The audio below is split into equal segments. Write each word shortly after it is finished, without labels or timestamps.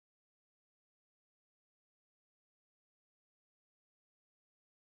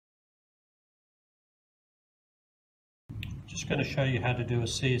Just going to show you how to do a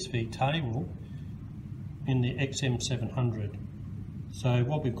CSV table in the XM700. So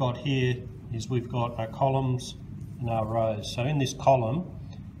what we've got here is we've got our columns and our rows. So in this column,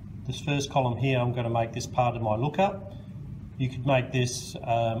 this first column here, I'm going to make this part of my lookup. You could make this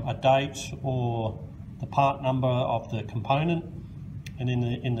a date or the part number of the component. And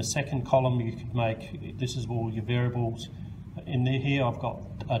in the second column, you could make, this is all your variables. In here I've got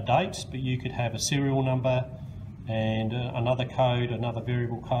a date, but you could have a serial number and another code, another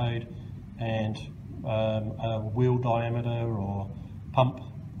variable code, and a wheel diameter or pump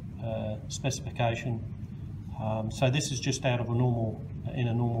specification. So this is just out of a normal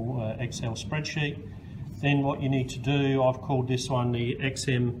Excel spreadsheet. Then what you need to do, I've called this one the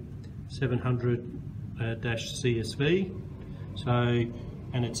XM700-CSV. So,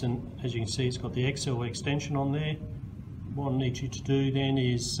 and it's as you can see, it's got the Excel extension on there. What I need you to do then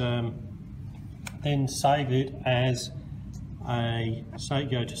is then save it as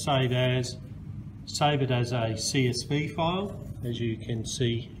go to save as, save it as a CSV file, as you can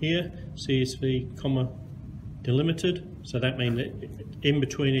see here, CSV comma delimited. So that means that in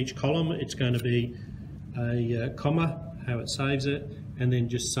between each column it's going to be a comma, how it saves it, and then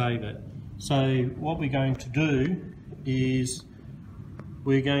just save it. So what we're going to do is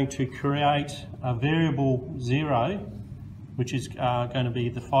we're going to create a variable 0, which is going to be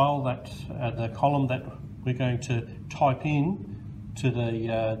the file that the column that we're going to type in to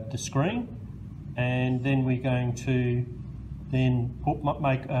the screen, and then we're going to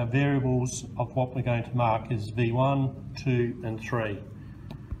make variables of what we're going to mark as V1, 2 and 3.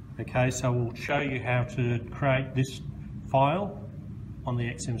 Okay, so we'll show you how to create this file on the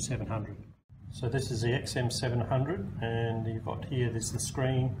XM700. So this is the XM700, and you've got here, this is the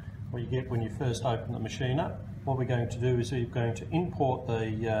screen what you get when you first open the machine up. What we're going to do is we're going to import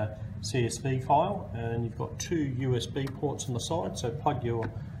the CSV file, and you've got 2 USB ports on the side, so plug your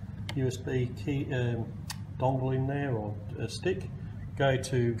USB key dongle in there, or a stick, go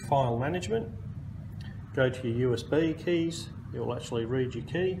to File Management, go to your USB keys, you'll actually read your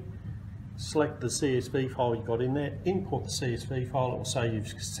key, select the CSV file you've got in there, import the CSV file, it will say you've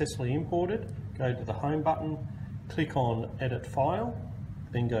successfully imported, go to the Home button, click on Edit File,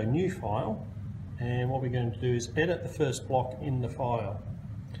 then go New File, and what we're going to do is edit the first block in the file.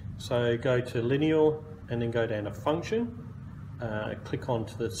 So go to Linear and then go down to Function, click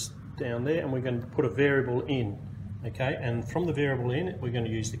onto this down there, and we're going to put a variable in. Okay, and from the variable in, we're going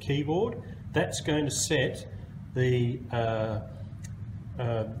to use the keyboard. That's going to set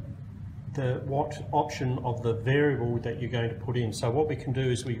what option of the variable that you're going to put in. So what we can do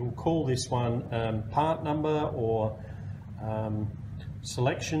is we will call this one part number or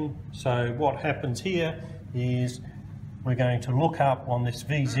selection. So what happens here is we're going to look up on this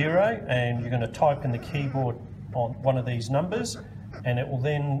V0, and you're going to type in the keyboard on one of these numbers, and it will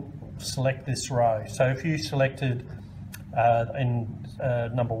then select this row. So if you selected in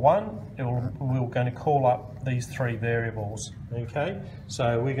number 1, we're going to call up these 3 variables. Okay,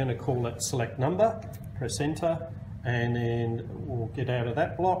 so we're going to call it select number, press enter, and then we'll get out of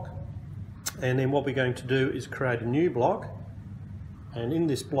that block. And then what we're going to do is create a new block, and in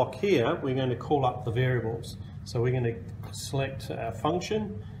this block here we're going to call up the variables. So we're going to select our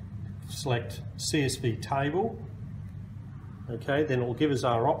function, select CSV table. Okay, then it will give us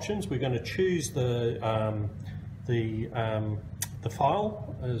our options. We're going to choose the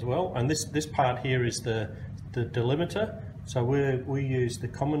file as well, and this part here is the delimiter. So we use the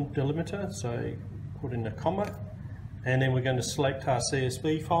common delimiter, so put in a comma, and then we're going to select our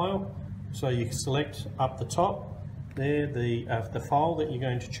CSV file. So you can select up the top there the file that you're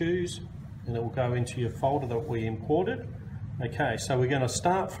going to choose, and it will go into your folder that we imported. Okay, so we're going to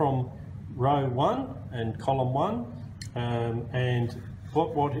start from row 1 and column 1, and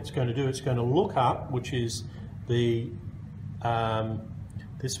what it's going to do, it's going to look up, which is the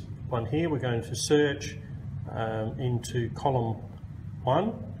this one here. We're going to search into column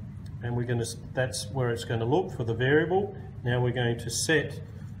 1, and we're going to, that's where it's going to look for the variable. Now we're going to set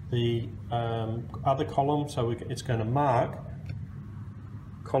the other column, so it's going to mark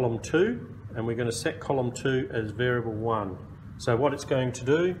column 2, and we're going to set column 2 as variable 1. So what it's going to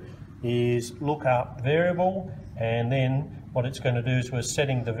do is look up variable, and then what it's going to do is we're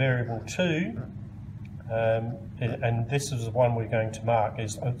setting the variable 2, and this is the one we're going to mark,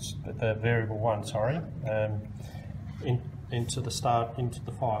 is the variable 1, sorry, into the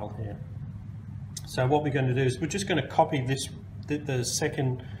file here. So what we're going to do is we're just going to copy this, the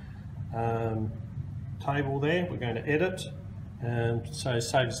second table there. We're going to edit, so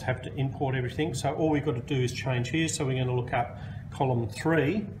saves have to import everything. So all we've got to do is change here. So we're going to look up column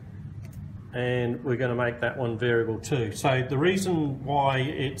 3, and we're going to make that one variable 2. So the reason why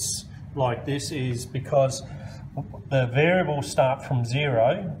it's like this is because the variables start from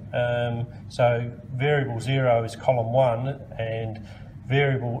 0, so variable 0 is column 1 and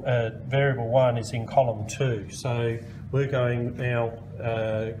variable 1 is in column 2. So we're going now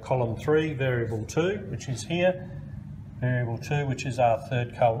column 3, variable 2, which is here, variable 2, which is our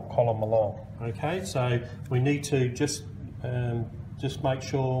third column along. Okay, so we need to just make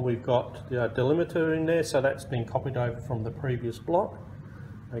sure we've got the delimiter in there, so that's been copied over from the previous block.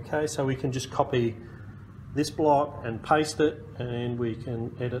 Okay, so we can just copy this block and paste it, and we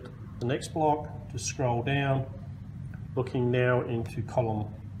can edit the next block. Just scroll down, looking now into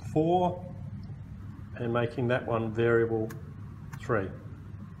column 4 and making that one variable 3,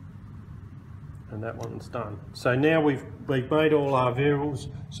 and that one's done. So now we've made all our variables.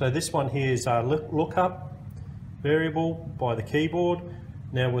 So this one here is our lookup variable by the keyboard.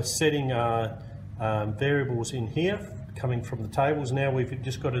 Now we're setting our variables in here coming from the tables. Now we've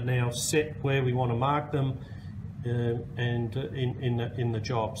just got to now set where we want to mark them and in the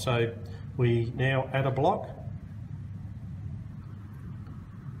job. So we now add a block,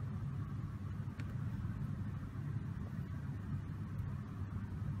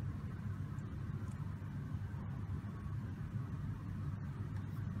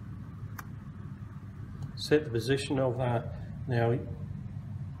 set the position of now.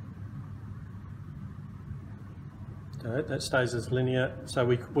 That stays as linear. So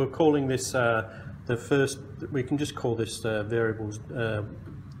we're calling this the first. We can just call this variables the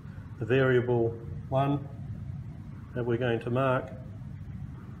variable 1 that we're going to mark,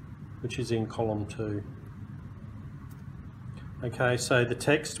 which is in column 2. Okay, so the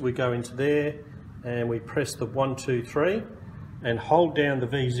text, we go into there and we press the 1, 2, 3 and hold down the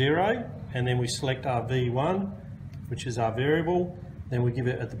V0, and then we select our V1, which is our variable. Then we give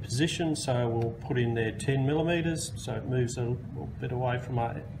it at the position, so we'll put in there 10 millimeters, so it moves a little bit away from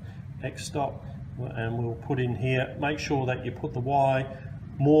our X stop, and we'll put in here, make sure that you put the Y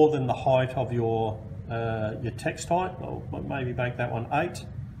more than the height of your text height, or maybe make that one 8.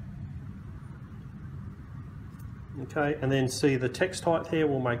 Okay, and then see the text height here,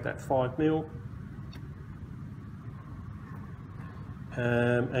 we'll make that 5 mil.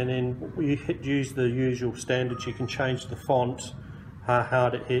 And then we use the usual standards. You can change the font, how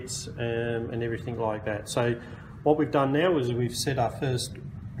hard it hits, and everything like that. So what we've done now is we've set our first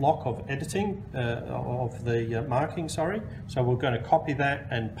block of editing, of the marking, sorry. So we're going to copy that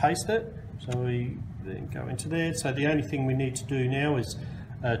and paste it. So we then go into there. So the only thing we need to do now is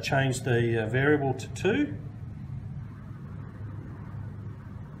change the variable to 2.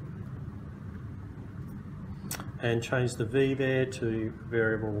 And change the V there to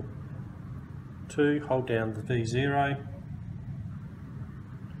variable 2, hold down the V0,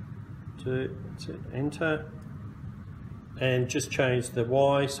 enter, and just change the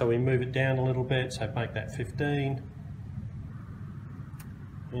Y, so we move it down a little bit, so make that 15,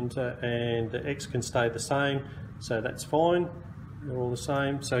 enter, and the X can stay the same, so that's fine, they're all the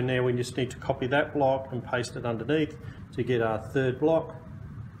same. So now we just need to copy that block and paste it underneath to get our third block.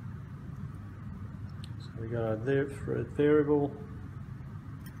 We go there for a variable,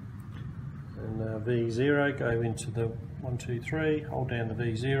 and V0, go into the 1, 2, 3, hold down the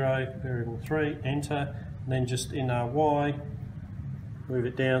V0, variable 3, enter, and then just in our Y, move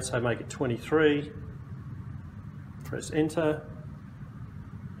it down, so make it 23, press enter,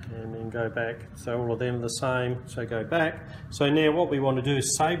 and then go back. So all of them are the same, so go back. So now what we want to do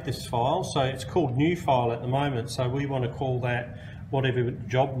is save this file. So it's called new file at the moment, so we want to call that whatever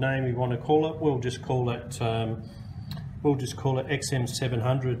job name we want to call it. We'll just call it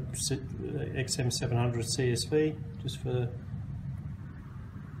XM700 CSV, just for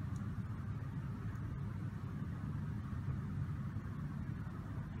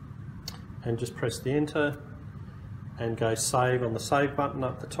and just press the enter and go save on the save button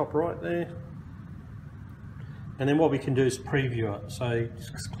up the top right there. And then what we can do is preview it. So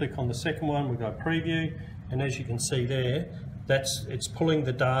just click on the second one, we go preview, and as you can see there, it's pulling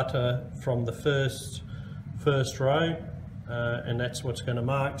the data from the first row, and that's what's going to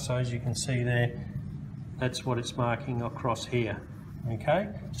mark. So as you can see there, that's what it's marking across here. Okay,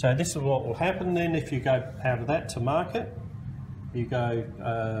 so this is what will happen then if you go out of that to mark it. You go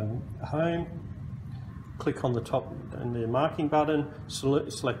home, click on the top and the marking button,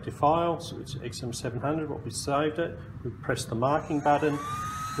 select your file, so it's XM700, what we saved it. We press the marking button,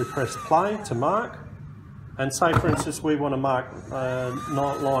 we press play to mark. And say for instance we want to mark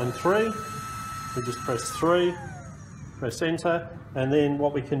line 3, we just press 3, press enter, and then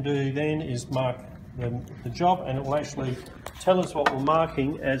what we can do then is mark the job, and it will actually tell us what we're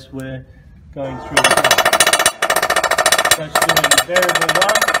marking as we're going through the front. So it's doing variable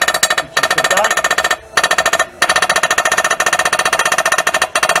 1, which is the date.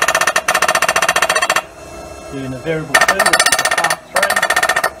 Doing the variable 2, which is the part 3.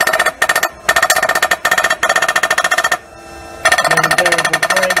 And then the variable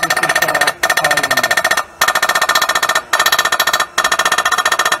 3, which is the code window.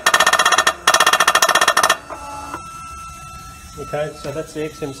 Okay, so that's the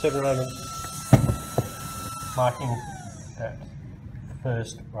XM700 marking that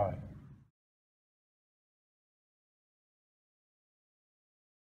first row.